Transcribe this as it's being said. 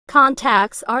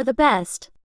Contacts are the best.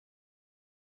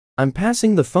 I'm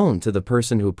passing the phone to the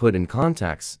person who put in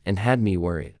contacts and had me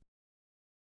worried.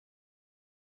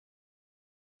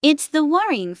 It's the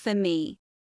worrying for me.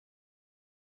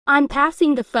 I'm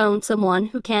passing the phone someone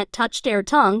who can't touch their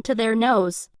tongue to their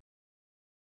nose.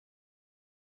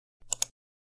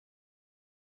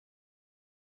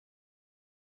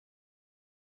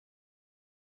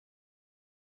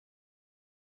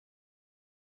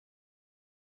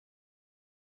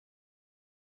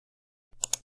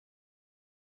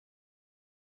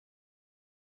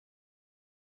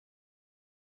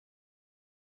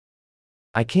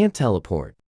 I can't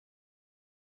teleport.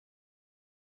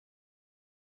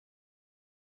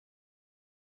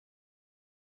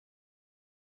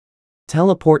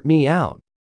 Teleport me out.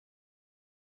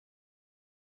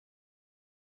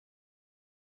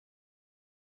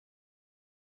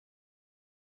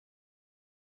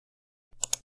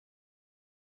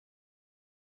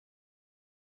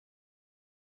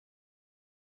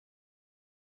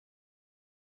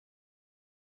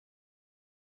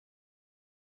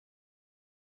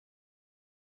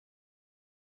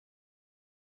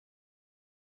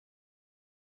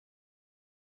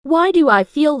 Why do I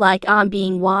feel like I'm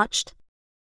being watched?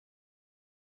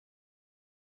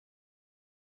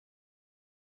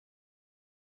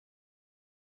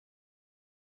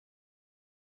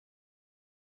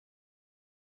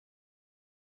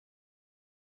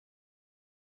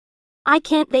 I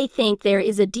can't. They think there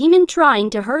is a demon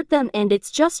trying to hurt them and it's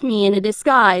just me in a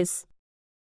disguise.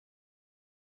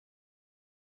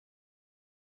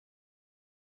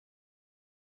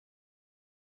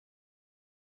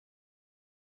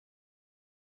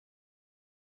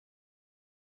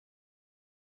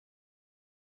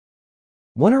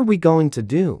 What are we going to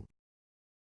do?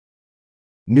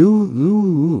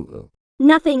 No.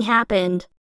 Nothing happened.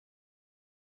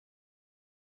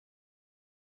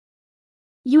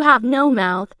 You have no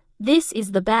mouth. This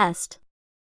is the best.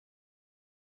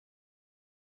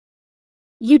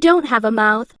 You don't have a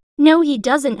mouth. No, he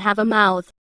doesn't have a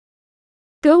mouth.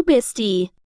 Go, Bisty.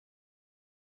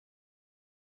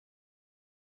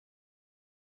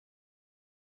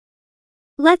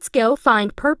 Let's go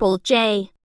find Purple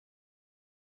Jay.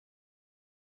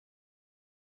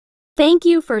 Thank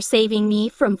you for saving me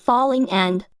from falling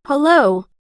and hello.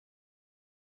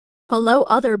 Hello,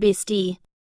 other Bisty.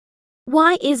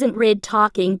 Why isn't Rid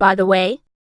talking, by the way?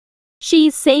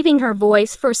 She's saving her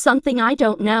voice for something I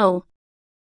don't know.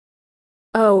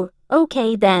 Oh,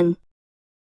 okay then.